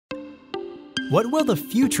What will the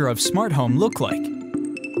future of smart home look like?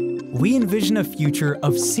 We envision a future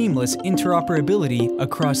of seamless interoperability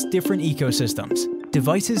across different ecosystems.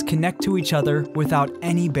 Devices connect to each other without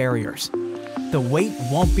any barriers. The wait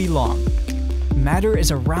won't be long. Matter is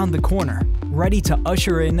around the corner, ready to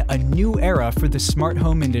usher in a new era for the smart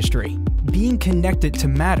home industry. Being connected to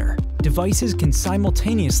Matter, devices can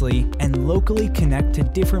simultaneously and locally connect to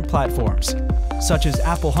different platforms, such as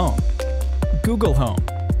Apple Home, Google Home,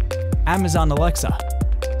 Amazon Alexa,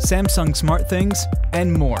 Samsung SmartThings,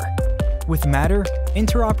 and more. With Matter,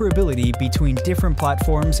 interoperability between different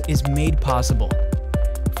platforms is made possible.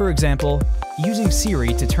 For example, using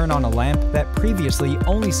Siri to turn on a lamp that previously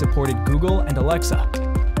only supported Google and Alexa,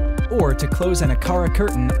 or to close an Aqara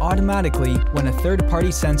curtain automatically when a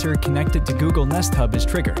third-party sensor connected to Google Nest Hub is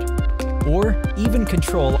triggered, or even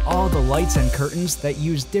control all the lights and curtains that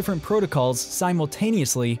use different protocols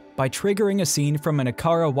simultaneously by triggering a scene from an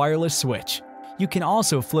Aqara wireless switch. You can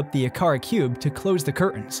also flip the Aqara cube to close the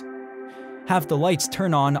curtains. Have the lights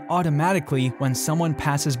turn on automatically when someone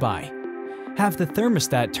passes by. Have the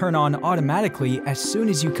thermostat turn on automatically as soon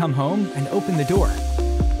as you come home and open the door.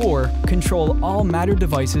 Or control all Matter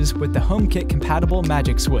devices with the HomeKit-compatible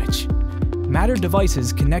Magic Switch. Matter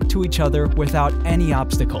devices connect to each other without any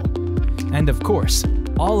obstacle. And of course,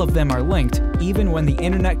 all of them are linked even when the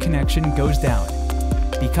internet connection goes down,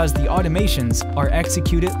 because the automations are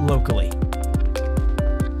executed locally.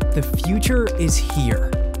 The future is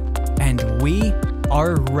here, and we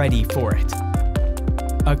are ready for it.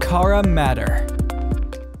 Aqara Matter.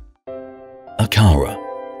 Aqara,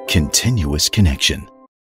 continuous connection.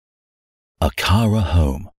 Aqara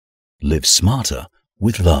Home. Live smarter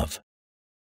with love.